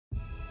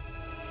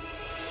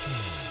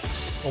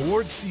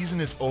Awards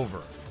season is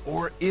over.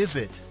 Or is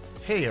it?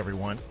 Hey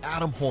everyone,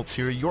 Adam Holtz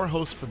here, your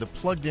host for the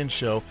Plugged In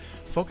Show.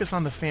 Focus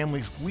on the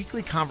family's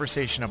weekly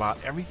conversation about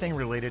everything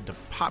related to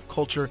pop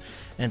culture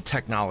and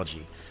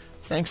technology.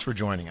 Thanks for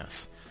joining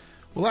us.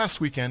 Well,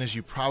 last weekend, as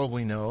you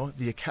probably know,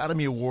 the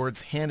Academy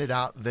Awards handed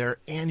out their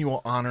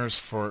annual honors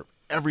for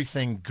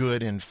everything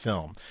good in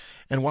film.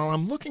 And while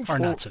I'm looking for... Or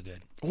not so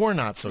good. Or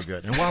not so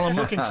good. And while I'm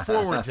looking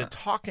forward to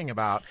talking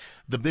about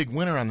the big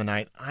winner on the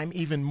night, I'm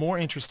even more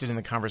interested in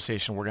the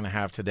conversation we're going to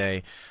have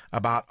today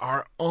about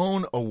our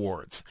own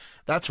awards.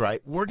 That's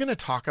right. We're going to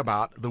talk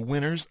about the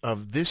winners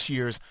of this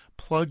year's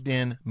Plugged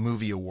In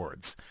Movie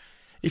Awards.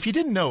 If you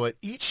didn't know it,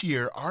 each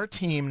year our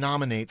team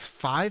nominates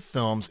 5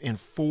 films in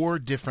 4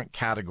 different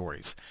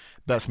categories.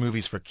 Best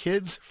movies for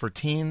kids, for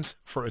teens,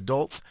 for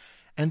adults,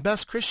 and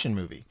best Christian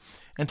movie.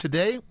 And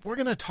today we're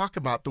going to talk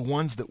about the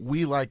ones that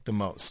we like the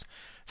most.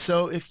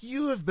 So if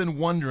you have been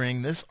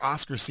wondering this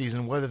Oscar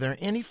season whether there are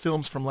any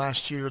films from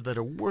last year that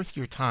are worth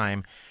your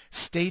time,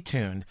 stay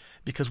tuned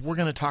because we're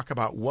going to talk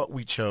about what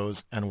we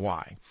chose and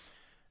why.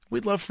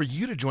 We'd love for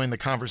you to join the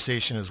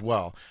conversation as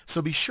well.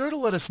 So be sure to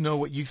let us know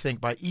what you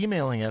think by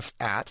emailing us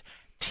at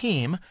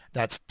team,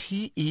 that's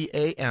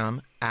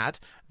T-E-A-M, at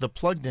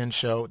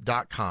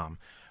thepluggedinshow.com.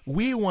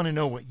 We want to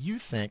know what you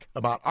think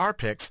about our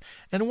picks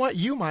and what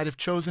you might have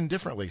chosen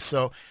differently.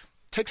 So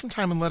take some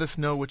time and let us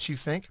know what you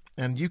think,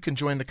 and you can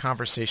join the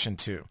conversation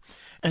too.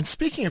 And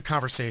speaking of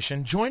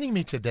conversation, joining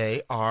me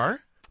today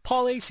are...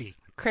 Paul Acey.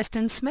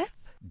 Kristen Smith.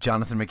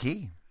 Jonathan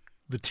McKee.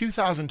 The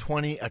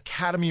 2020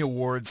 Academy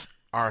Awards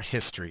are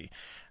history.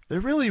 There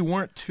really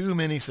weren't too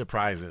many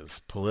surprises.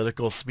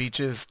 Political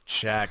speeches,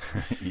 check.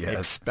 Yes.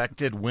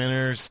 Expected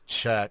winners,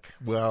 check.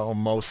 Well,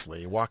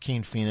 mostly.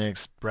 Joaquin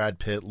Phoenix, Brad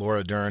Pitt,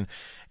 Laura Dern,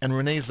 and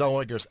Renee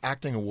Zellweger's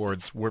acting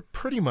awards were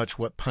pretty much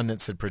what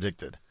pundits had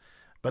predicted.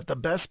 But the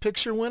Best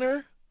Picture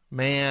winner?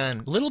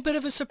 Man. Little bit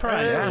of a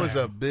surprise. It was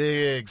a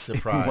big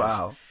surprise.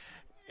 Wow.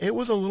 It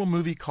was a little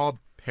movie called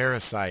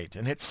Parasite,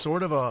 and it's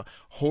sort of a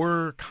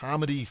horror,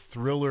 comedy,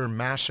 thriller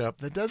mashup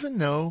that doesn't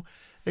know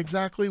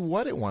exactly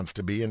what it wants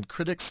to be, and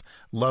critics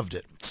loved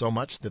it so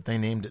much that they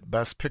named it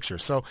Best Picture.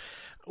 So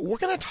we're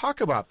going to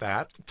talk about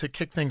that to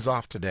kick things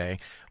off today.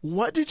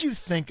 What did you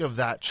think of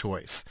that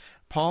choice?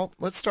 Paul,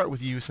 let's start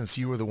with you since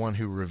you were the one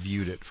who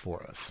reviewed it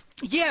for us.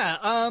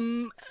 Yeah,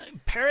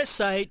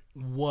 Parasite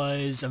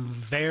was a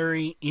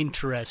very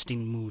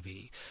interesting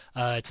movie.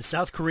 It's a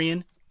South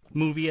Korean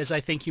movie, as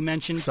I think you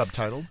mentioned.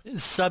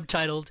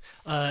 Subtitled.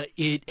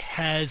 It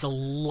has a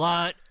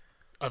lot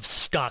of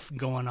stuff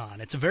going on.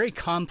 It's a very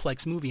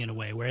complex movie in a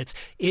way where it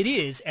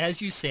is,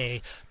 as you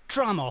say,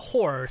 drama,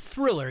 horror,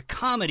 thriller,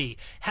 comedy,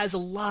 has a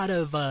lot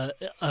of a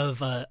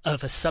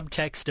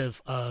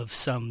subtext of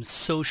some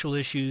social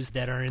issues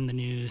that are in the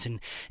news,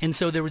 and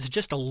so there was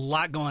just a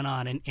lot going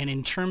on, and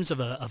in terms of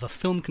a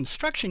film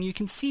construction, you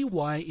can see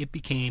why it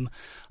became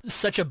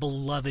such a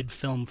beloved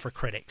film for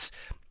critics.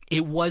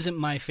 It wasn't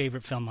my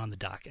favorite film on the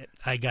docket.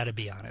 I got to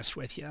be honest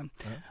with you.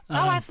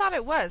 I thought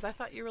it was. I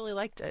thought you really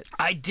liked it.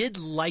 I did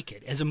like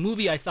it. As a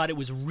movie, I thought it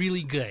was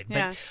really good.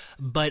 Yeah.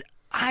 But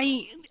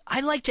I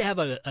like to have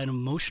an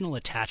emotional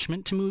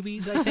attachment to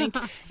movies, I think.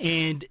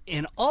 and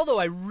although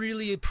I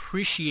really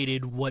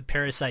appreciated what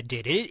Parasite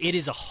did, it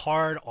is a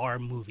hard R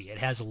movie. It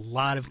has a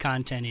lot of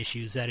content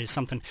issues. That is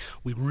something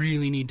we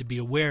really need to be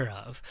aware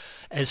of.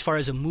 As far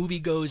as a movie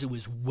goes, it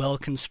was well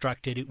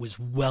constructed. It was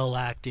well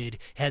acted.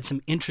 It had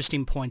some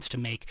interesting points to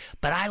make.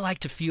 But I like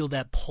to feel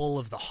that pull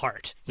of the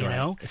heart, you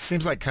know? It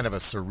seems like kind of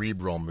a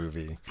cerebral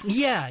movie.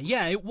 Yeah,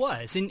 it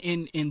was.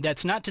 And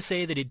that's not to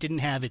say that it didn't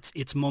have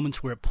its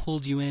moments where it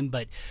pulled you in,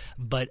 but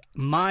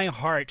my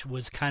heart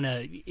was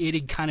it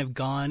had kind of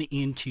gone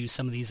into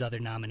some of these other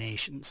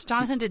nominations.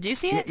 Jonathan, did you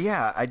see it?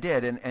 Yeah, I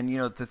did. And you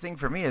know, the thing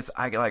for me is,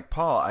 I like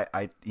Paul,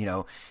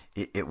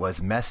 it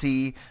was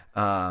messy.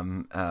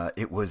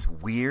 It was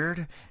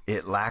weird.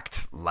 It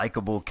lacked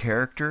likable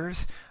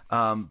characters.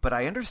 But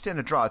I understand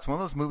the draw. It's one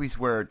of those movies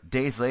where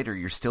days later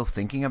you're still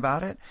thinking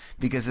about it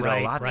because it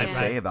had a lot to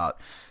say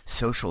about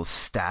social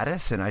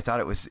status. And I thought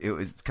it was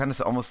kind of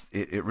almost,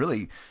 it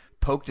really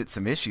poked at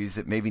some issues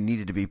that maybe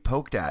needed to be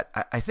poked at.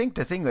 I think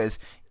the thing was,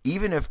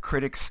 even if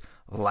critics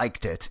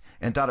liked it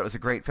and thought it was a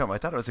great film, I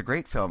thought it was a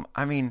great film.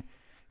 I mean,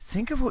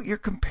 think of what you're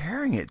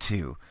comparing it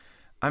to.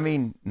 I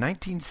mean,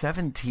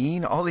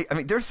 1917,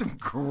 there's some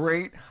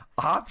great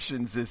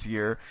options this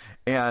year.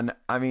 And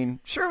I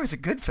mean, sure, it was a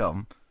good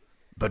film,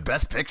 but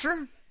Best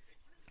Picture?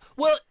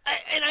 Well,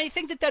 and I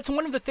think that's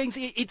one of the things.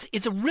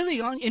 It's a really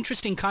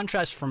interesting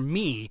contrast for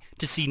me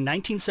to see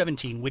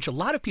 1917, which a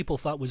lot of people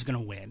thought was going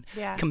to win,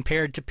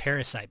 compared to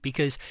Parasite,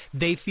 because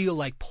they feel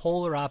like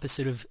polar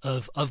opposite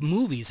of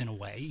movies in a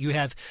way. You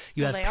have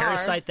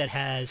Parasite that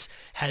has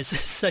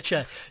such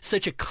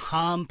a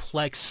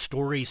complex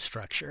story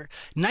structure.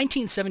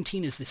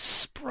 1917 is this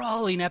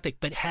sprawling epic,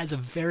 but has a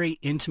very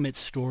intimate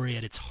story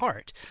at its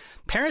heart.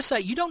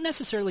 Parasite, you don't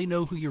necessarily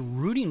know who you're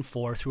rooting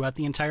for throughout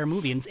the entire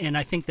movie, and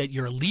I think that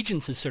your allegiance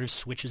allegiances sort of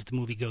switch as the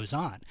movie goes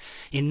on.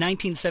 In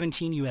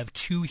 1917, you have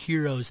two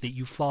heroes that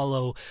you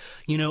follow,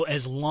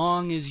 as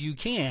long as you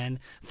can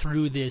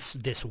through this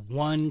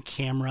one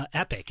camera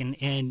epic.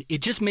 And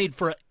it just made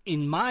for,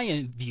 in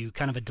my view,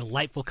 kind of a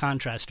delightful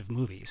contrast of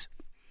movies.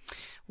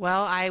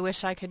 Well, I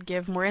wish I could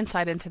give more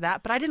insight into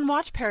that, but I didn't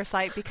watch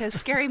Parasite because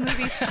scary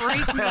movies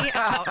freak me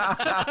out.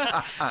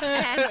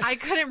 And I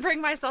couldn't bring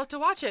myself to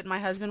watch it. My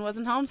husband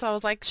wasn't home, so I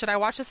was like, should I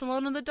watch this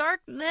alone in the dark?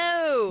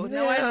 No,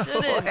 I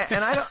shouldn't.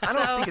 And I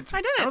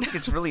don't think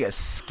it's really a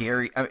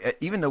scary,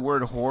 even the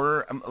word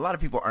horror, a lot of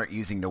people aren't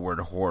using the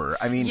word horror.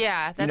 I mean,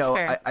 yeah, that's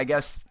fair. I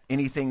guess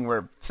anything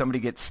where somebody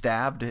gets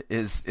stabbed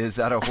is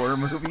that a horror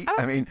movie?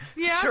 I mean,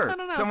 yeah, sure, I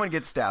don't know. someone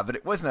gets stabbed, but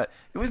it wasn't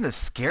a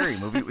scary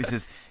movie.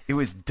 It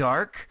was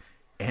dark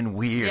and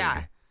weird.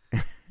 Yeah.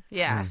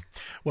 Yeah.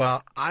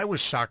 Well, I was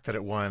shocked that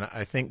it won.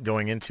 I think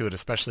going into it,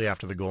 especially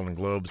after the Golden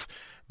Globes,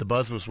 the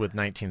buzz was with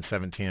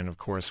 1917 and, of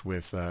course,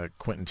 with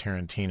Quentin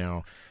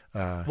Tarantino.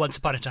 Once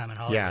Upon a Time in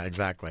Hollywood. Yeah,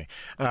 exactly.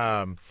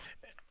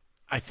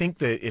 I think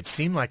that it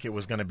seemed like it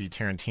was going to be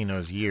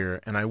Tarantino's year,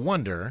 and I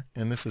wonder,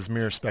 and this is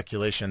mere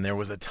speculation, there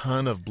was a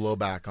ton of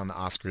blowback on the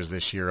Oscars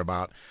this year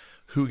about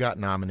who got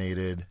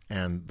nominated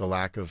and the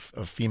lack of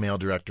female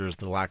directors,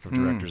 the lack of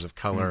directors of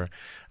color,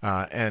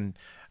 and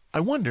I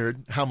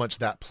wondered how much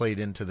that played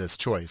into this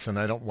choice, and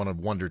I don't want to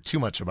wonder too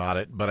much about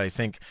it, but I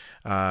think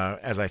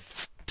as I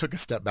took a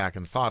step back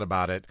and thought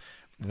about it,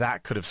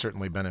 that could have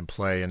certainly been in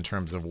play in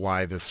terms of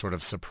why this sort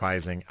of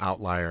surprising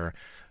outlier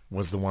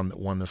was the one that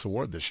won this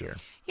award this year.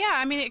 Yeah,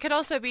 I mean, it could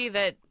also be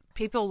that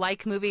people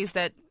like movies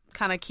that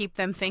kind of keep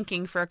them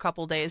thinking for a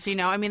couple days.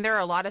 I mean, there are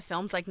a lot of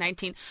films like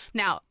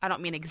Now, I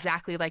don't mean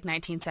exactly like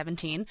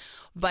 1917,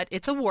 but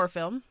it's a war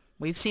film.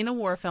 We've seen a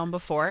war film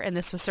before, and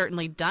this was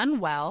certainly done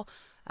well.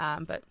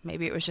 But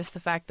maybe it was just the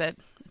fact that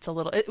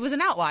it was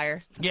an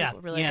outlier. Some people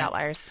really like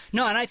outliers.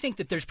 No, and I think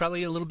that there's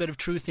probably a little bit of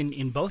truth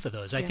in both of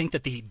those. I think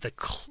that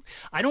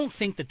I don't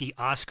think that the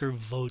Oscar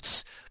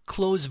votes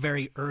close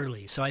very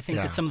early. So I think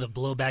that some of the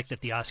blowback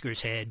that the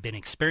Oscars had been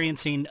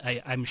experiencing,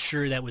 I'm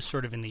sure that was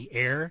sort of in the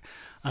air.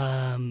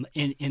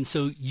 And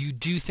so you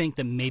do think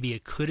that maybe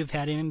it could have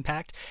had an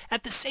impact.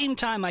 At the same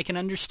time, I can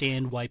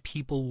understand why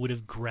people would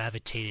have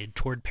gravitated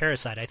toward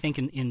Parasite. I think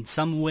in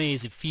some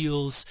ways it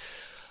feels...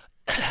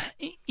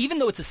 Even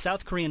though it's a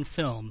South Korean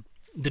film,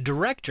 the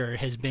director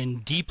has been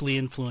deeply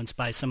influenced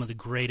by some of the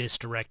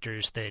greatest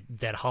directors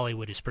that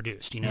Hollywood has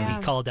produced. He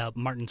called out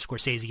Martin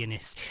Scorsese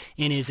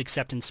in his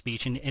acceptance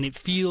speech, and it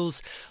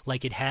feels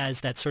like it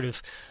has that sort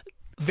of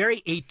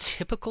very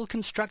atypical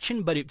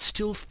construction, but it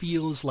still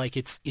feels like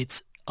it's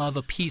of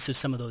a piece of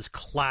some of those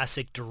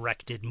classic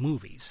directed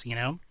movies,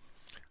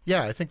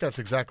 Yeah, I think that's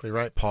exactly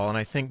right, Paul. And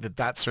I think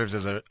that serves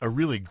as a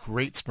really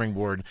great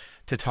springboard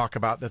to talk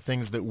about the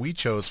things that we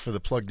chose for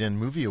the Plugged In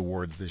Movie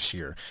Awards this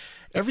year.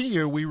 Every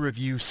year we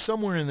review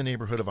somewhere in the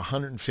neighborhood of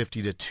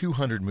 150 to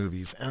 200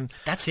 movies. And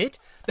that's it?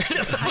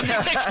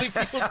 Actually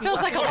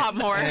feels like a lot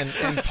more. And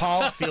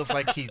Paul feels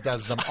like he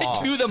does them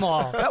all. I do them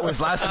all. That was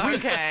last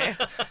week. Okay.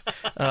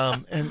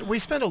 And we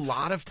spend a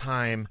lot of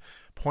time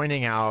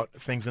pointing out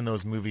things in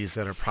those movies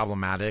that are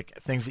problematic,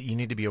 things that you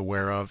need to be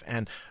aware of.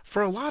 And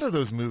for a lot of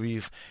those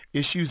movies,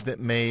 issues that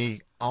may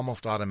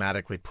almost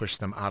automatically push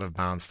them out of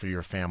bounds for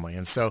your family.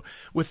 And so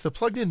with the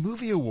Plugged In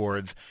Movie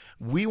Awards,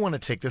 we want to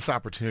take this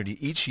opportunity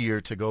each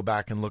year to go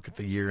back and look at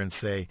the year and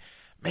say,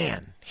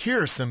 man,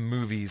 here are some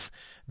movies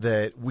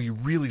that we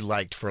really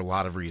liked for a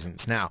lot of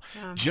reasons. Now,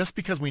 just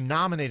because we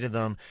nominated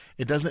them,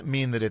 it doesn't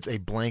mean that it's a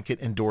blanket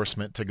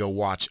endorsement to go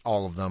watch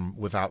all of them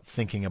without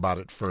thinking about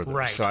it further.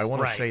 Right, so I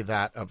want to say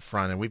that up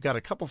front. And we've got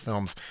a couple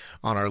films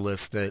on our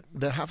list that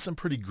have some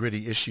pretty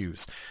gritty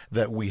issues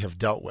that we have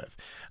dealt with.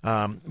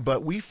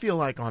 But we feel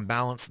like on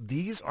balance,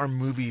 these are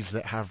movies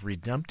that have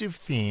redemptive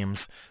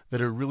themes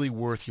that are really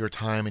worth your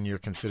time and your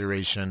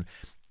consideration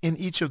in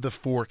each of the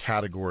four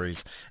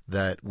categories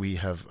that we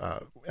have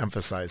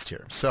emphasized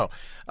here. So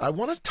I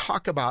want to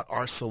talk about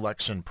our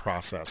selection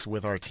process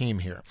with our team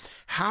here.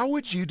 How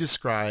would you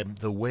describe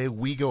the way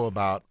we go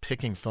about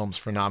picking films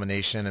for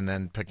nomination and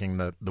then picking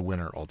the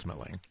winner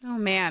ultimately? Oh,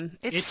 man.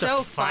 It's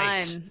so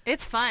fun.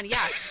 It's fun.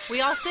 Yeah.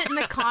 We all sit in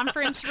the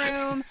conference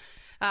room.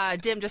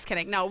 Dim, just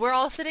kidding. No, we're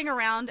all sitting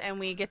around and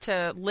we get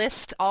to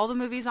list all the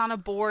movies on a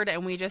board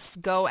and we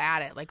just go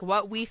at it, like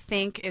what we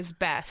think is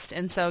best.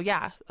 And so,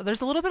 yeah,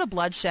 there's a little bit of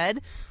bloodshed,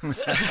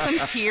 some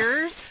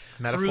tears.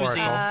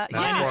 Metaphorical.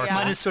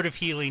 Mine is sort of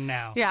healing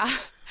now. Yeah.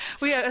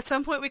 At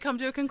some point we come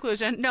to a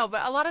conclusion. No,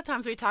 but a lot of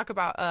times we talk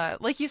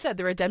about, like you said,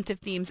 the redemptive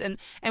themes and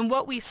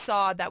what we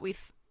saw that we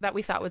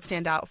thought would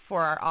stand out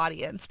for our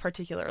audience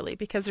particularly,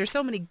 because there's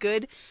so many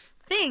good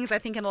things, I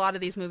think, in a lot of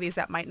these movies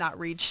that might not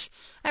reach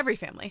every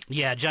family.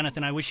 Yeah,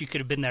 Jonathan, I wish you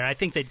could have been there. I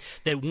think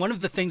that one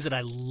of the things that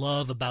I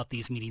love about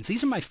these meetings,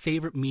 these are my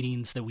favorite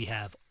meetings that we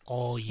have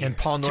all year. And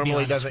Paul to be normally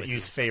honest doesn't with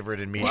use you. favorite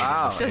in meeting.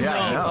 Wow. Just Yeah,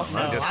 no, no. no. I just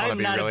want to I'm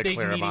be not really a big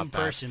clear meeting about that.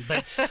 person,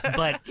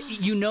 but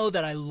you know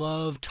that I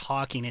love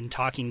talking and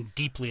talking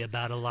deeply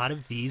about a lot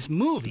of these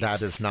movies.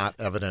 That is not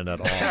evident at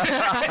all.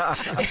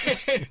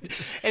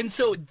 And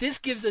so this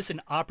gives us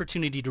an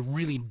opportunity to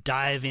really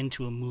dive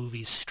into a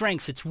movie's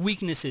strengths, its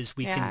weaknesses.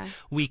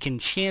 We can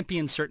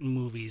champion certain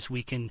movies,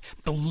 we can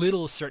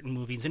belittle certain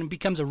movies, and it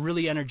becomes a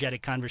really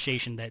energetic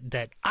conversation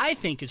that I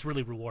think is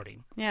really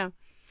rewarding. Yeah.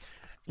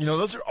 You know,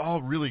 those are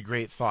all really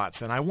great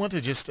thoughts, and I want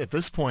to just, at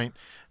this point,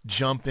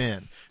 jump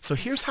in. So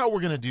here's how we're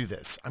going to do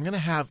this. I'm going to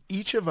have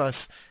each of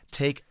us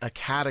take a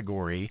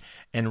category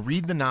and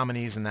read the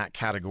nominees in that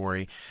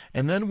category,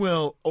 and then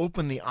we'll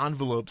open the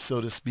envelope, so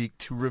to speak,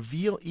 to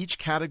reveal each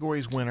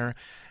category's winner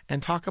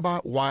and talk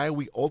about why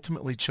we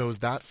ultimately chose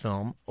that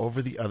film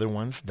over the other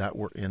ones that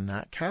were in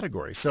that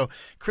category. So,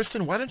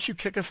 Kristen, why don't you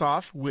kick us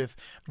off with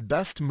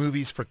Best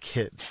Movies for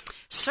Kids?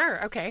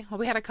 Sure. Okay. Well,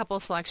 we had a couple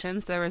of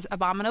selections. There was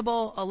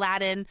Abominable,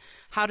 Aladdin,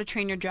 How to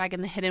Train Your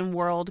Dragon, The Hidden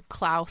World,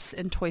 Klaus,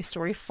 and Toy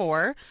Story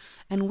 4.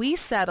 And we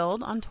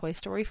settled on Toy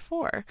Story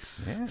 4.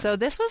 Yeah. So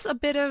this was a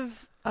bit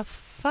of a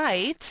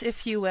fight,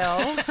 if you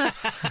will.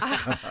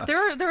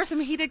 There were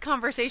some heated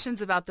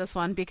conversations about this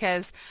one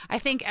because I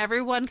think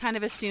everyone kind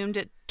of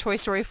assumed Toy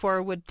Story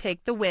 4 would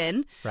take the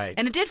win. Right.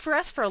 And it did for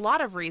us for a lot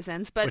of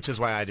reasons. But which is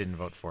why I didn't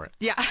vote for it.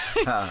 Yeah.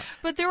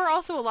 But there were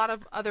also a lot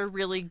of other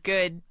really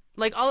good,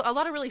 like a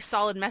lot of really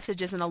solid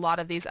messages in a lot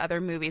of these other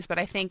movies. But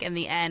I think in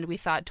the end, we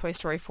thought Toy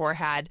Story 4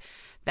 had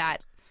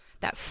that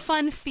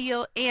fun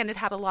feel, and it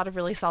had a lot of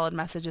really solid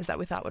messages that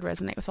we thought would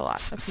resonate with a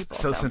lot of people.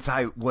 So since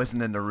I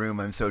wasn't in the room,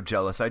 I'm so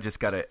jealous. I just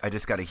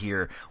gotta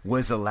hear,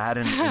 was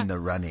Aladdin in the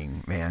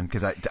running, man?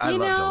 Because I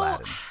loved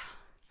Aladdin.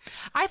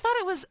 I thought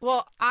it was,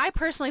 well, I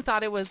personally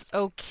thought it was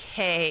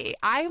okay.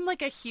 I'm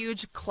like a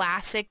huge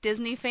classic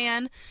Disney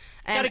fan.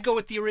 Got to go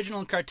with the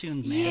original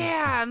cartoons, man.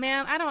 Yeah,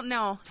 man. I don't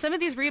know. Some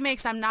of these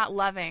remakes I'm not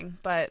loving,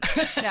 but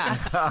yeah.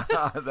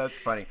 That's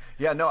funny.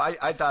 Yeah, no,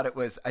 I thought it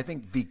was, I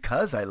think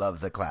because I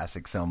love the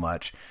classic so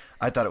much,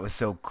 I thought it was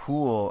so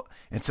cool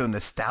and so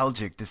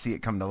nostalgic to see it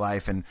come to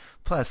life. And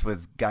plus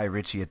with Guy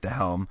Ritchie at the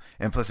helm,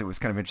 and plus it was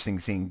kind of interesting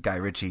seeing Guy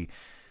Ritchie,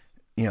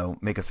 you know,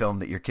 make a film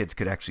that your kids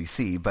could actually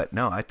see. But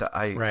no, I thought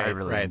I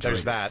really enjoyed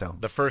There's it. that. So.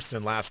 The first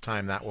and last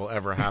time that will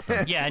ever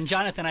happen. Yeah, and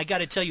Jonathan, I got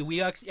to tell you,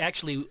 we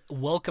actually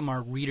welcome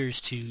our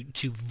readers to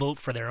vote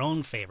for their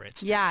own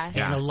favorites. Yeah.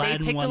 And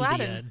Aladdin They picked won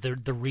Aladdin.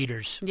 the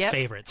readers' Yep.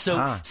 favorites.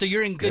 So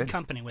you're in good good.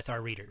 company with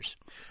our readers.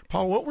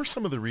 Paul, what were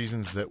some of the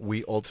reasons that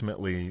we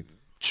ultimately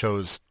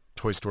chose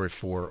Toy Story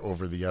 4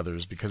 over the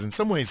others? Because in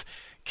some ways,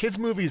 kids'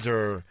 movies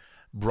are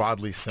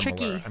broadly similar.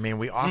 Tricky. I mean,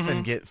 we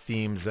often get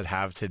themes that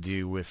have to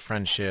do with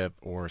friendship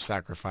or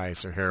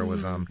sacrifice or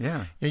heroism.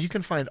 Yeah. You know, you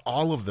can find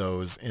all of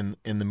those in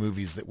the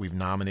movies that we've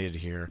nominated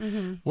here.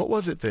 What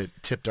was it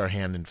that tipped our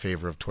hand in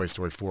favor of Toy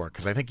Story 4?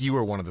 Because I think you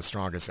were one of the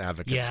strongest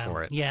advocates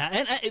for it. Yeah,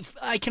 and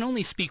I can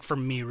only speak for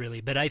me,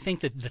 really, but I think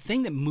that the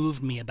thing that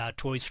moved me about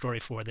Toy Story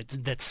 4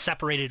 that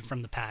separated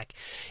from the pack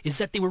is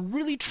that they were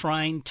really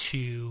trying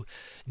to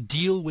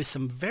deal with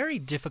some very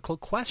difficult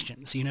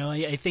questions. You know,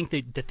 I think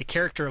that the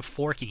character of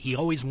Forky,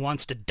 he always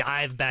wants to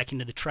dive back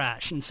into the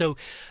trash. And so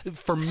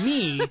for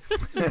me,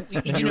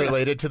 you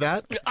related to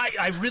that?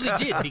 I really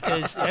did,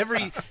 because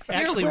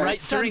actually worth right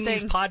during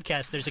these something.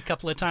 podcasts, there's a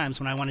couple of times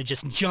when I want to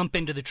just jump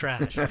into the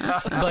trash.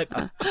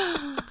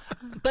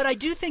 But I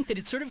do think that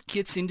it sort of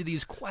gets into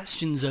these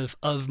questions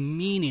of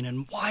meaning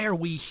and why are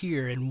we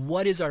here and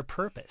what is our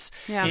purpose.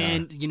 Yeah.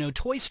 And you know,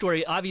 Toy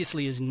Story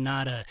obviously is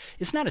not a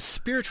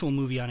spiritual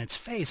movie on its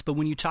face, but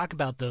when you talk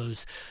about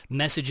those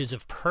messages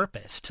of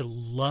purpose, to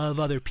love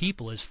other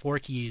people as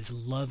Forky is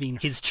loving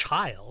his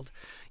child,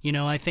 you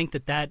know, I think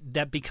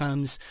that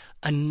becomes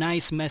a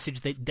nice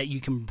message that you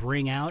can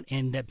bring out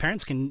and that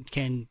parents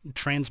can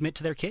transmit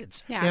to their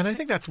kids. Yeah. And I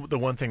think that's the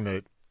one thing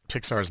that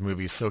Pixar's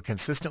movies so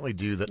consistently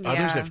do that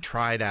others have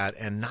tried at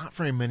and not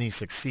very many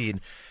succeed.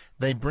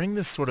 They bring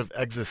this sort of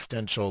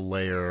existential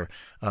layer,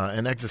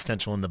 and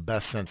existential in the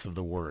best sense of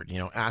the word, you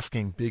know,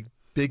 asking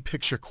big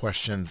picture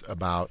questions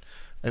about,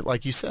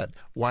 like you said,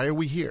 why are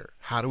we here?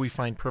 How do we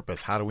find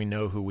purpose? How do we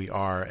know who we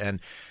are? And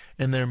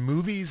they're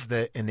movies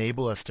that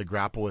enable us to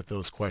grapple with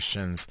those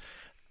questions,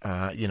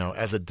 you know,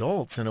 as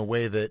adults in a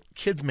way that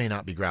kids may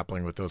not be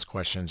grappling with those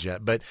questions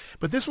yet. But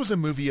this was a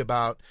movie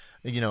about,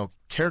 you know,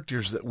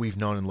 characters that we've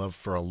known and loved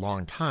for a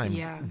long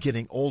time,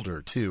 getting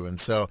older too. And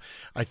so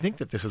I think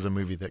that this is a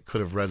movie that could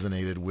have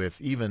resonated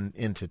with even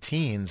into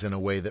teens in a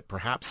way that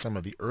perhaps some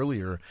of the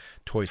earlier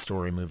Toy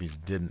Story movies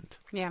didn't.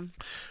 Yeah.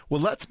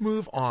 Well, let's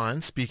move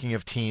on, speaking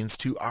of teens,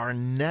 to our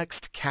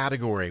next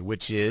category,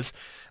 which is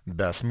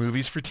Best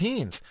Movies for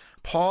Teens.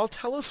 Paul,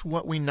 tell us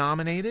what we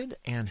nominated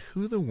and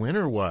who the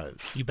winner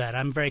was. You bet.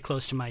 I'm very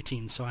close to my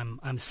teens, so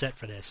I'm set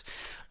for this.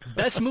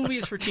 Best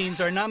Movies for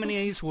Teens, our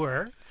nominees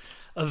were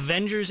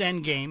Avengers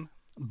Endgame,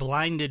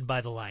 Blinded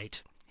by the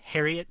Light,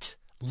 Harriet,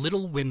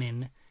 Little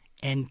Women,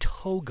 and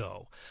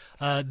Togo.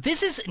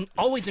 This is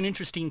always an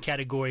interesting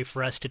category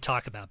for us to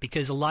talk about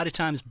because a lot of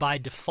times, by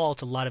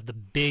default, a lot of the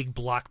big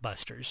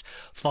blockbusters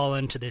fall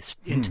into this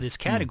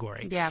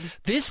category. Yeah.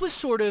 This was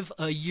sort of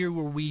a year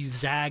where we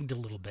zagged a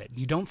little bit.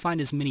 You don't find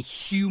as many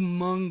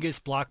humongous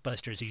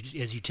blockbusters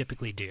as you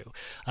typically do.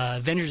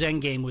 Avengers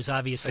Endgame was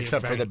obviously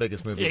except for the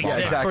biggest movie of all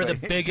time. Except for the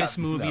biggest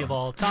movie of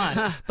all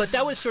time. But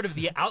that was sort of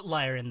the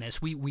outlier in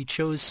this. We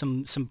chose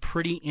some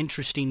pretty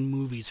interesting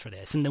movies for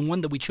this, and the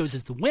one that we chose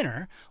as the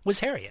winner was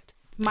Harriet.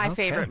 My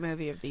favorite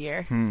movie of the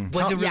year.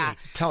 Was it really? Yeah.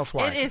 Tell us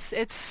why.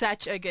 It's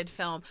such a good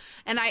film.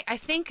 And I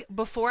think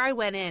before I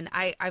went in,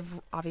 I've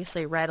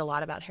obviously read a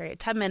lot about Harriet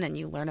Tubman, and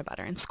you learn about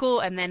her in school.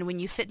 And then when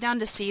you sit down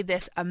to see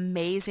this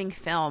amazing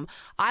film,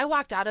 I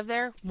walked out of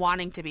there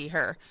wanting to be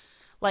her.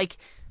 Like,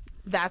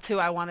 that's who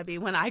I want to be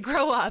when I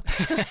grow up.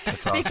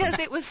 That's awesome. Because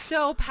it was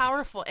so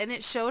powerful, and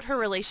it showed her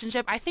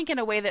relationship, I think, in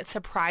a way that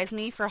surprised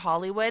me for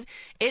Hollywood.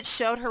 It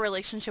showed her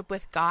relationship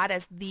with God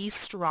as the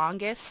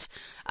strongest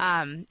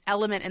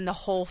element in the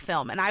whole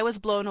film. And I was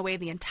blown away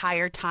the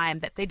entire time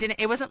that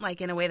it wasn't like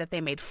in a way that they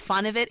made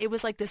fun of it. It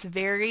was like this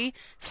very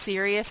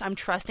serious, I'm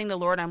trusting the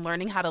Lord, I'm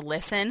learning how to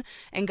listen,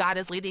 and God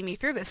is leading me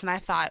through this. And I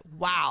thought,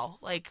 wow,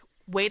 like,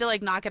 way to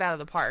like knock it out of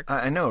the park.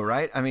 I know,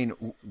 right? I mean,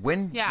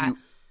 when do you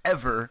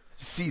ever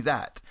see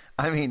that?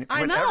 I mean,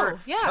 whenever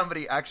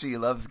somebody actually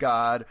loves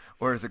God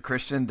or is a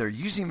Christian, they're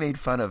usually made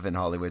fun of in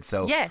Hollywood.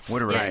 So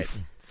what a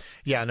relief.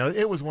 Yeah, no,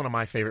 it was one of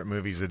my favorite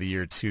movies of the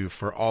year, too,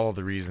 for all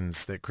the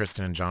reasons that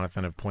Kristen and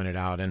Jonathan have pointed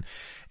out. And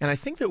I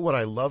think that what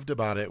I loved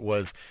about it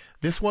was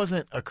this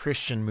wasn't a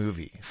Christian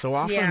movie. So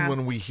often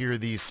when we hear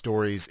these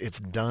stories, it's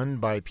done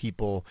by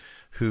people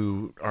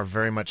who are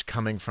very much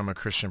coming from a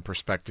Christian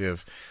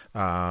perspective.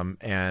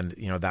 And,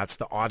 you know, that's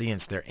the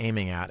audience they're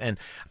aiming at. And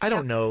I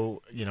don't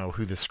know, you know,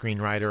 who the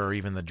screenwriter or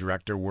even the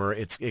director were.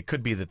 It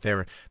could be that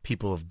they're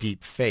people of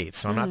deep faith.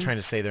 So I'm not trying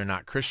to say they're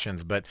not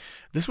Christians, but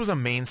this was a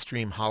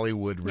mainstream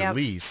Hollywood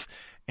release.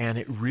 And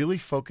it really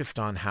focused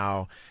on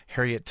how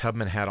Harriet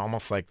Tubman had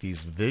almost like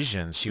these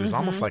visions. She was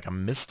almost like a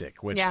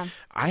mystic, which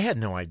I had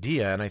no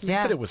idea. And I think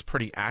that it was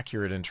pretty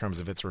accurate in terms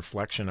of its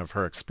reflection of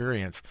her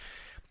experience.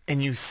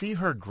 And you see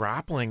her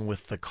grappling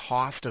with the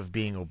cost of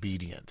being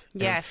obedient.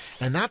 Yes.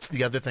 And that's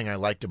the other thing I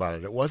liked about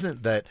it. It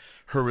wasn't that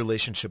her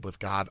relationship with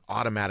God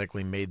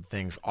automatically made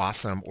things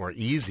awesome or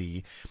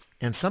easy.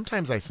 And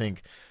sometimes I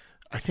think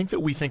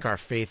that we think our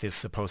faith is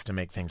supposed to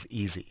make things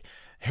easy.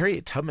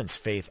 Harriet Tubman's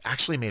faith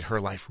actually made her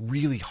life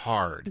really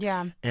hard.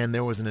 Yeah. And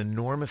there was an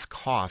enormous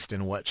cost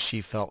in what she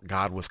felt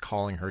God was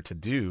calling her to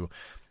do.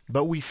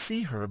 But we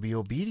see her be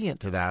obedient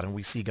to that, and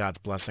we see God's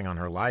blessing on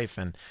her life.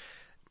 And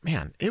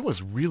man, it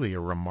was really a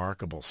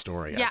remarkable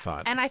story, I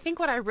thought. And I think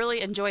what I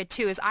really enjoyed,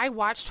 too, is I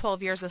watched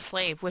 12 Years a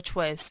Slave, which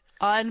was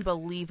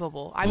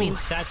unbelievable. I mean,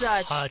 that's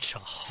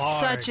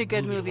such a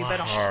good movie, but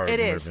it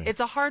is.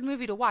 It's a hard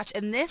movie to watch.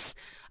 And this,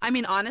 I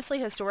mean, honestly,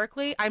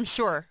 historically, I'm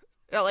sure,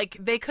 like,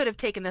 they could have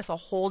taken this a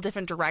whole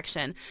different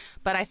direction,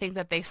 but I think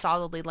that they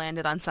solidly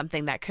landed on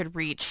something that could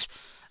reach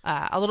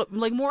a little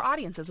like more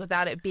audiences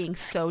without it being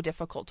so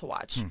difficult to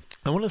watch.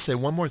 I want to say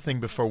one more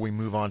thing before we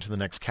move on to the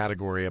next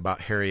category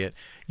about Harriet.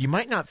 You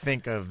might not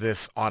think of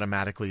this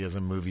automatically as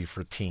a movie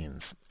for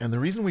teens. And the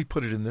reason we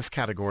put it in this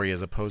category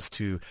as opposed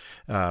to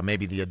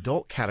maybe the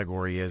adult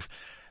category is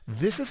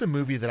this is a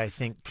movie that I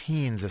think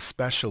teens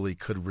especially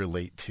could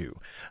relate to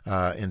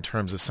in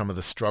terms of some of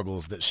the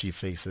struggles that she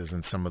faces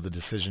and some of the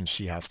decisions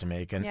she has to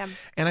make. And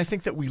I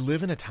think that we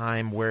live in a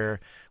time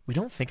where we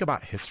don't think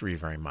about history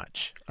very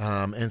much.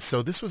 And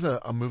so this was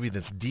a movie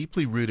that's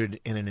deeply rooted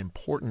in an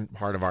important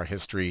part of our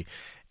history,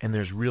 and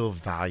there's real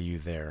value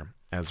there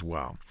as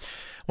well.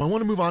 Well, I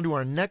want to move on to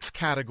our next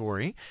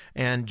category,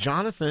 and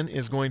Jonathan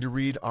is going to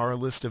read our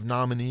list of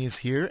nominees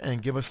here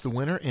and give us the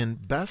winner in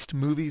Best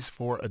Movies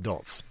for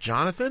Adults.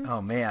 Jonathan?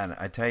 Oh, man,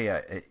 I tell you,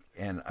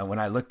 and when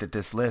I looked at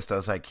this list, I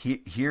was like,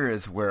 here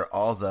is where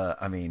all the,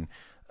 I mean,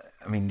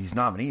 these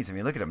nominees, I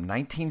mean, look at them,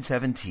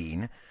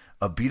 1917,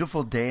 A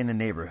Beautiful Day in the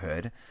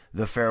Neighborhood,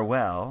 The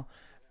Farewell,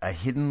 A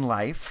Hidden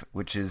Life,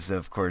 which is,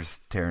 of course,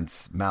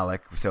 Terrence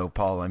Malick. So,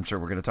 Paul, I'm sure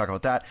we're going to talk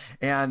about that.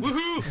 And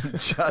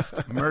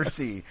Just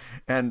Mercy.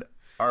 And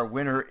our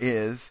winner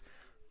is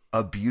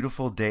A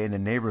Beautiful Day in the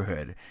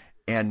Neighborhood.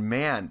 And,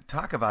 man,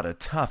 talk about a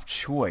tough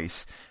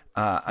choice.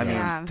 I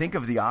mean, think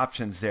of the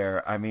options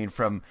there. I mean,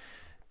 from,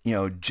 you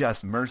know,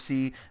 Just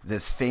Mercy,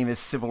 this famous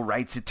civil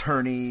rights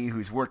attorney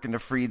who's working to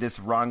free this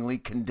wrongly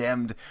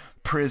condemned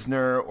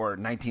prisoner, or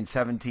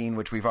 1917,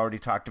 which we've already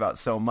talked about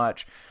so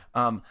much.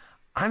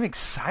 I'm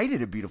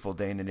excited A Beautiful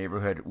Day in the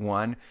Neighborhood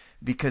won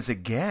because,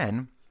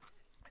 again,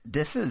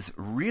 this is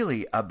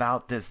really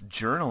about this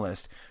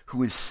journalist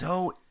who is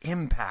so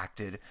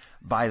impacted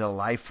by the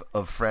life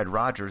of Fred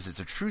Rogers. It's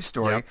a true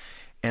story. Yep.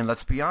 And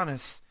let's be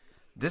honest,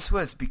 this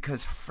was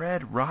because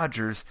Fred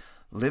Rogers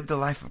lived the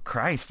life of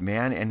Christ,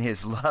 man, and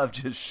his love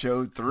just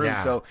showed through.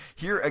 Yeah. So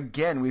here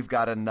again, we've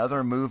got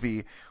another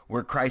movie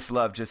where Christ's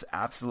love just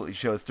absolutely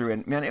shows through.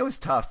 And man, it was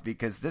tough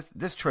because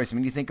this choice, I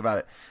mean, you think about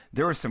it,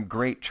 there were some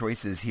great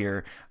choices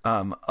here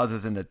other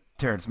than the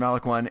Terrence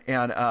Malick one,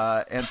 and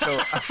so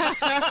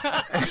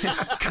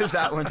because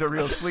that one's a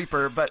real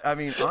sleeper. But I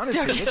mean,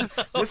 honestly,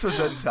 this was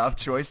a tough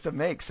choice to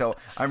make. So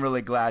I'm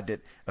really glad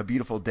that A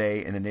Beautiful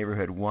Day in the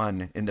Neighborhood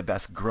won in the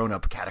best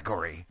grown-up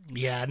category.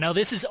 Yeah, no,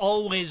 this is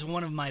always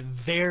one of my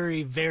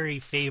very, very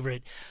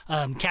favorite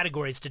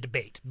categories to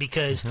debate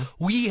because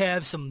we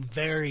have some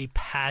very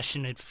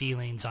passionate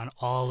feelings on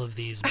all of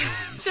these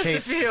movies. Just a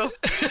few.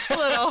 A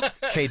little.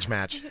 Cage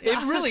match. It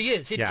really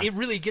is. It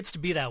really gets to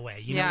be that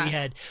way. You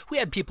know, we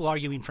had people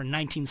arguing for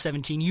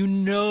 1917. You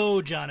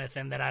know,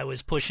 Jonathan, that I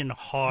was pushing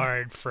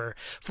hard for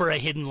A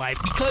Hidden Life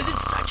because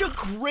it's such a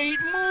great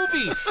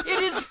movie. It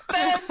is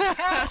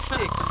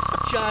fantastic.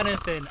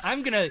 Jonathan, I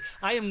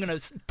am gonna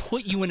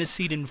put you in a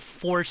seat and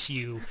force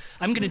you.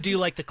 I'm gonna do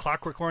like the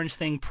Clockwork Orange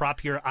thing,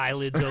 prop your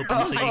eyelids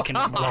open so you can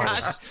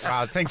watch.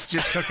 Wow, things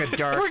just took a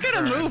dark We're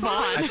gonna move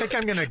on. I think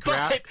I'm gonna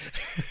grab.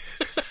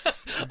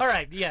 All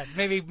right, yeah,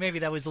 maybe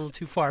that was a little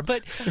too far,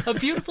 but A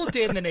Beautiful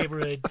Day in the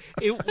Neighborhood,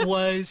 it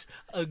was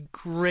a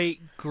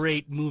great,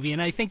 great movie,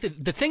 and I think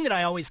that the thing that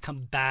I always come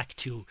back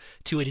to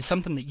it is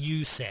something that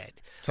you said.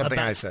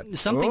 I said.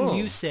 Something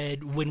you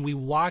said when we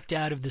walked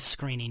out of the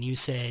screening. You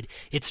said,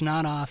 it's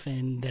not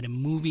often that a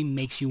movie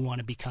makes you want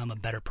to become a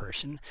better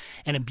person,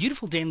 and A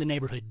Beautiful Day in the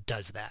Neighborhood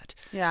does that.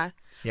 Yeah.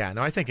 Yeah,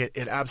 no, I think it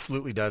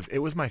absolutely does. It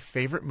was my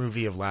favorite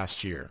movie of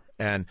last year,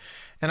 and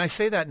I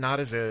say that not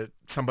as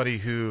somebody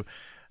who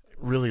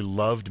really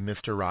loved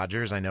Mr.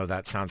 Rogers. I know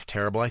that sounds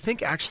terrible. I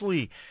think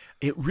actually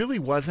it really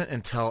wasn't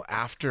until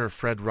after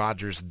Fred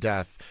Rogers'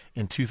 death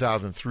in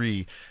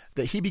 2003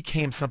 that he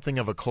became something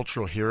of a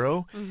cultural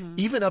hero.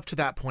 Even up to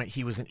that point,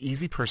 he was an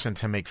easy person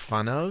to make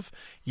fun of.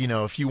 You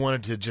know, if you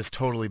wanted to just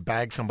totally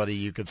bag somebody,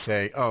 you could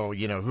say, oh,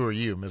 you know, who are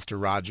you, Mr.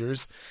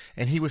 Rogers?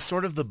 And he was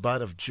sort of the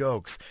butt of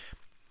jokes.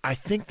 I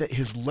think that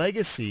his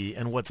legacy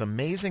and what's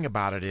amazing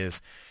about it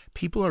is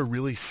people are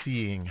really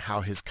seeing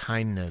how his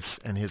kindness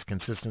and his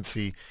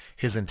consistency,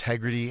 his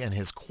integrity, and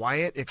his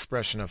quiet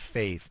expression of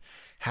faith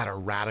had a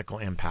radical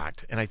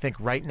impact. And I think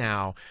right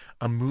now,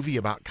 a movie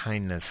about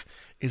kindness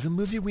is a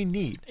movie we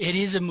need. It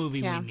is a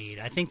movie we need.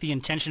 I think the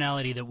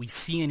intentionality that we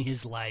see in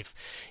his life,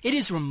 it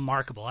is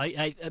remarkable.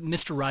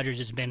 Mr. Rogers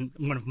has been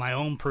one of my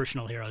own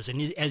personal heroes,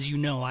 and as you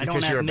know, I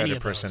don't have many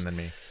of those. Because you're a better person than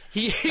me.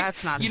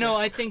 That's not you know,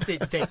 I think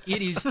that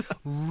it is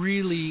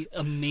really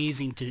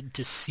amazing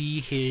to see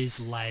his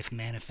life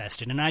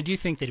manifested. And I do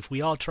think that if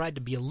we all tried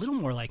to be a little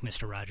more like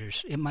Mr.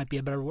 Rogers, it might be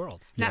a better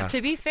world. Now,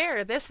 to be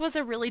fair, this was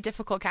a really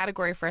difficult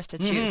category for us to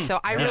choose. So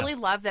I really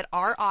love that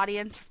our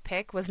audience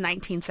pick was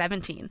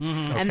 1917.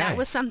 And that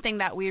was something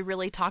that we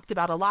really talked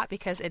about a lot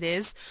because it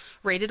is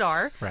rated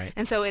R. Right.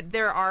 And so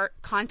there are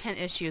content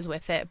issues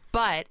with it,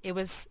 but it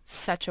was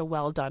such a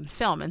well-done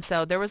film. And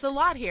so there was a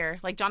lot here,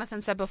 like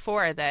Jonathan said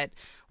before, that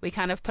we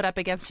kind of put up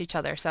against each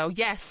other. So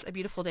yes, A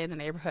Beautiful Day in the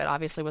Neighborhood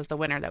obviously was the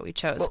winner that we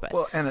chose.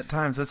 Well, and at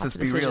times, let's just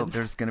be real,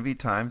 there's going to be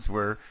times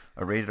where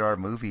a rated R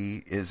movie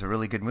is a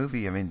really good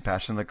movie. I mean,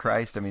 Passion of the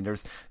Christ. I mean,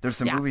 there's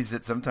some movies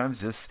that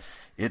sometimes just,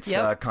 it's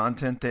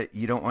content that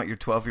you don't want your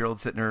 12-year-old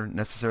sitting there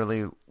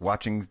necessarily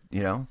watching,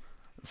 you know.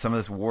 Some of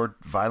this war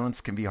violence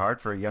can be hard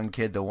for a young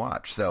kid to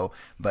watch. So,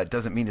 but it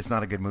doesn't mean it's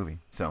not a good movie.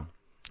 So.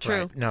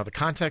 True. Right. Now, the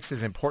context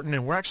is important,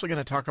 and we're actually going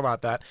to talk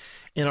about that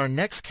in our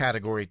next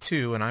category,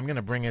 too, and I'm going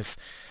to bring us,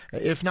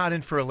 if not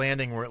in for a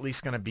landing, we're at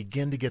least going to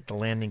begin to get the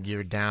landing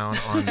gear down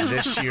on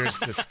this year's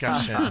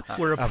discussion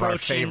We're of our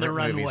approaching the favorite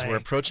runway. movies. We're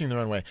approaching the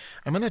runway.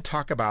 I'm going to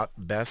talk about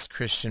Best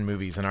Christian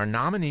Movies, and our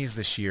nominees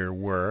this year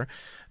were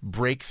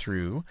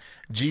Breakthrough,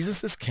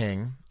 Jesus is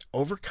King,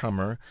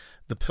 Overcomer,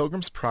 The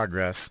Pilgrim's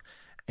Progress,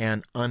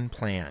 and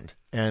Unplanned.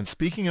 And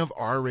speaking of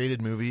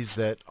R-rated movies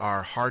that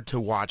are hard to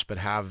watch but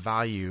have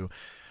value,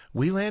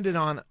 we landed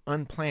on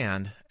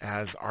Unplanned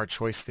as our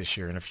choice this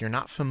year. And if you're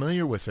not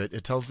familiar with it,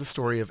 it tells the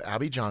story of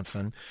Abby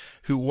Johnson,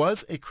 who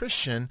was a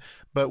Christian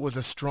but was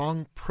a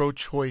strong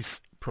pro-choice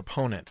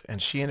proponent.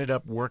 And she ended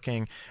up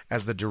working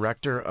as the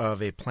director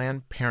of a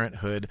Planned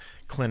Parenthood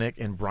clinic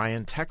in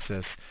Bryan,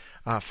 Texas,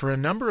 for a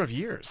number of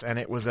years. And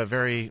it was a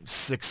very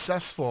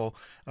successful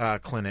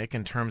clinic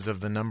in terms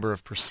of the number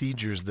of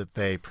procedures that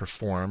they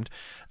performed.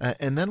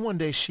 And then one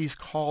day she's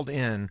called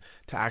in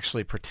to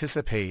actually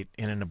participate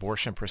in an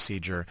abortion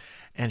procedure,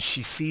 and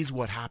she sees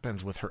what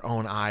happens with her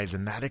own eyes,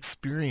 and that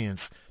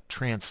experience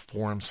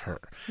transforms her.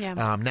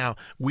 Yeah. Now,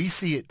 we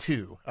see it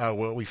too.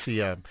 We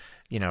see a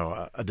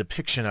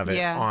depiction of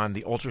it on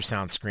the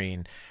ultrasound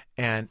screen.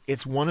 And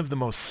it's one of the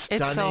most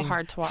stunning, it's so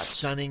hard to watch.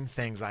 Stunning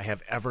things I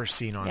have ever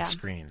seen on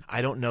screen.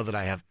 I don't know that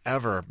I have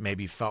ever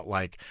maybe felt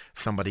like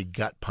somebody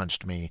gut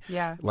punched me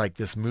like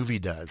this movie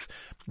does.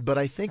 But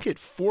I think it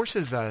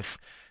forces us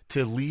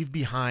to leave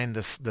behind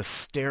the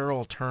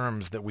sterile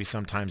terms that we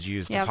sometimes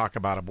use to talk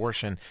about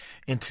abortion,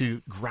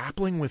 into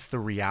grappling with the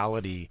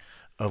reality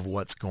of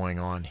what's going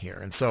on here.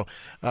 And so,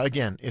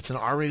 again, it's an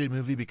R-rated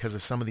movie because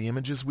of some of the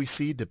images we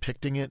see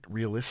depicting it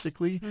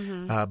realistically,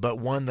 but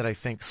one that I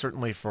think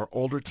certainly for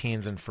older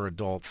teens and for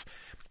adults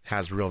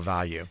has real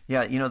value.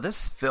 Yeah,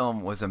 this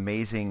film was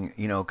amazing,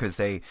 because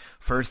they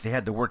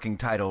had the working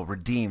title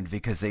Redeemed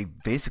because they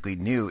basically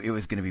knew it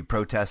was going to be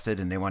protested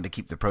and they wanted to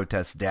keep the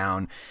protests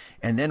down.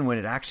 And then when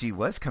it actually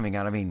was coming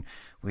out, I mean,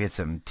 we had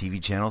some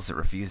TV channels that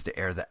refused to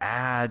air the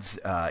ads.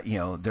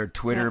 Their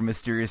Twitter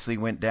mysteriously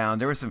went down.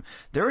 There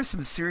were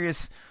some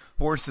serious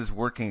forces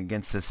working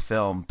against this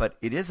film, but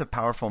it is a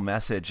powerful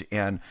message.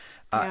 And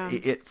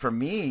for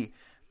me,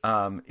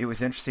 it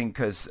was interesting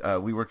because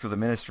we worked with a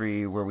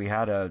ministry where we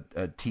had a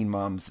teen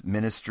moms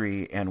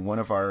ministry, and one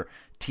of our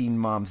teen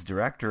moms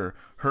director,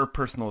 her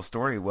personal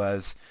story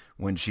was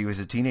when she was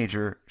a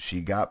teenager,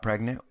 she got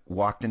pregnant,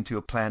 walked into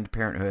a Planned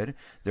Parenthood.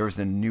 There was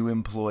a new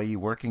employee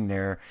working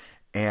there,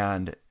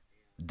 and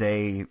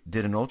they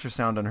did an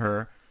ultrasound on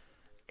her,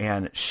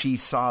 and she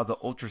saw the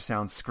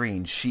ultrasound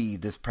screen.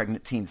 This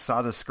pregnant teen,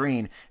 saw the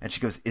screen, and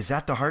she goes, "Is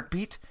that the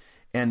heartbeat?"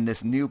 And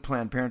this new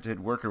Planned Parenthood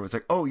worker was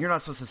like, "Oh, you're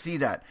not supposed to see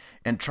that,"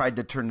 and tried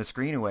to turn the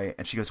screen away.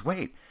 And she goes,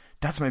 "Wait,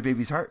 that's my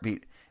baby's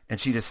heartbeat." And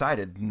she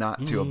decided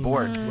not to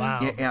abort.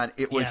 Wow. And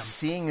it was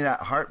seeing that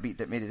heartbeat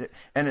that made it.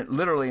 And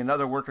literally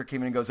another worker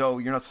came in and goes, "Oh,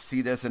 you're not supposed to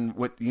see this," and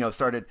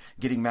started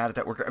getting mad at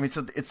that worker. I mean,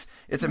 so it's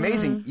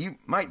amazing. You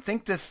might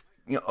think this,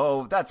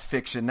 oh, that's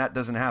fiction. That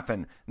doesn't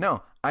happen.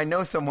 No, I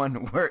know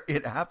someone where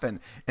it happened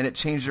and it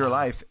changed her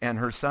life, and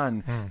her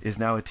son is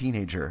now a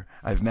teenager.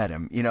 I've met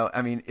him.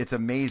 I mean, it's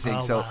amazing.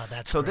 Wow,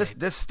 that's great.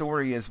 This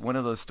story is one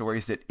of those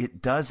stories that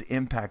it does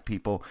impact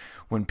people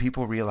when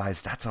people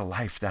realize that's a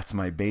life, that's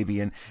my baby,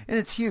 and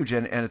it's huge,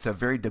 and it's a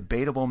very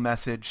debatable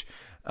message.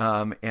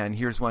 And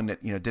here's one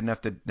that didn't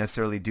have to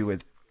necessarily do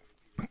with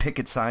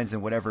picket signs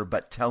and whatever,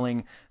 but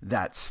telling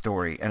that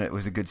story, and it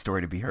was a good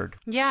story to be heard.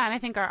 Yeah, and I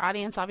think our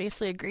audience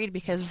obviously agreed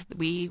because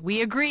we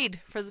agreed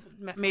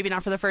maybe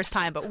not for the first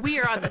time, but we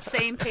are on the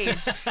same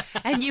page,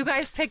 and you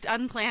guys picked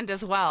Unplanned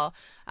as well.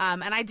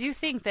 And I do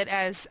think that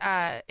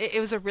it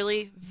was a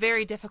really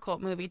very difficult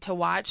movie to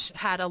watch,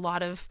 had a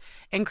lot of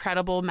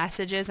incredible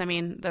messages. I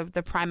mean,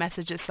 the prime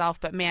message itself,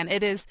 but man,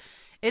 it is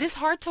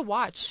hard to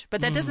watch,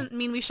 but that doesn't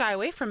mean we shy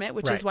away from it,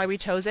 which is why we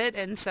chose it.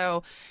 And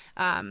so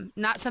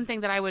not something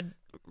that I would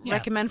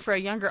recommend for a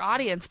younger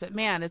audience, but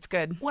man, it's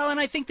good. Well, and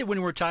I think that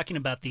when we're talking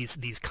about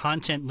these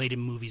content-laden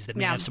movies that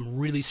may have some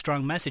really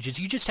strong messages,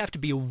 you just have to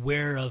be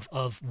aware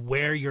of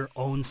where your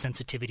own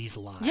sensitivities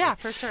lie. Yeah,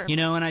 for sure.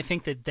 And I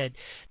think that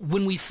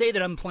when we say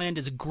that Unplanned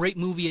is a great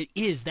movie, it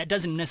is. That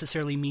doesn't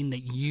necessarily mean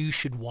that you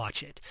should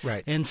watch it.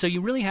 Right. And so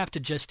you really have to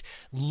just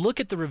look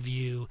at the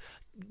review,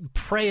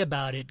 pray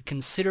about it,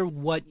 consider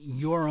what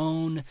your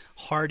own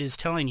heart is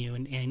telling you,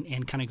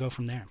 and kind of go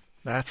from there.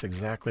 That's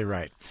exactly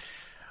right.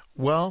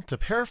 Well, to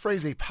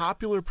paraphrase a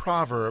popular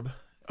proverb,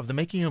 of the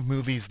making of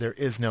movies, there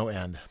is no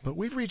end. But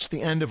we've reached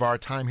the end of our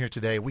time here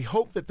today. We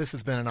hope that this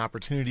has been an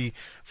opportunity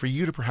for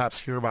you to perhaps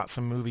hear about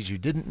some movies you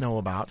didn't know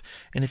about.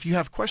 And if you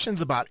have questions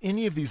about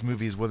any of these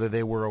movies, whether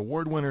they were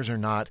award winners or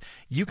not,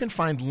 you can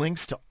find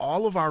links to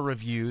all of our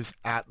reviews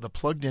at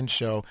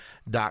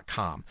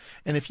thepluggedinshow.com.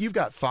 And if you've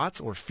got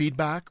thoughts or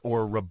feedback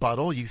or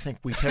rebuttal, you think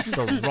we picked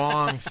the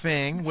wrong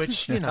thing,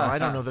 which, I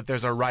don't know that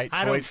there's a right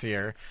choice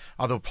here,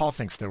 although Paul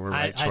thinks there were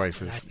right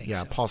choices. I think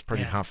so. Paul's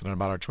pretty confident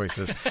about our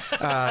choices.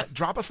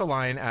 Drop us a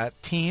line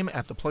at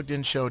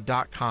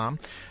team@thepluggedinshow.com,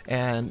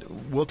 and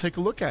we'll take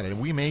a look at it.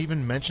 We may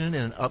even mention it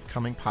in an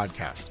upcoming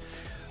podcast.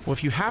 Well,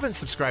 if you haven't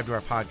subscribed to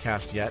our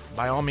podcast yet,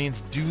 by all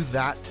means, do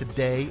that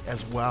today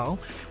as well.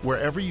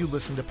 Wherever you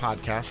listen to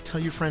podcasts,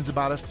 tell your friends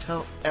about us,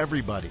 tell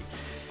everybody.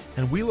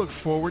 And we look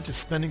forward to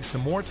spending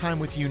some more time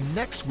with you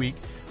next week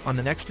on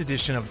the next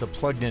edition of The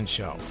Plugged In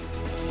Show.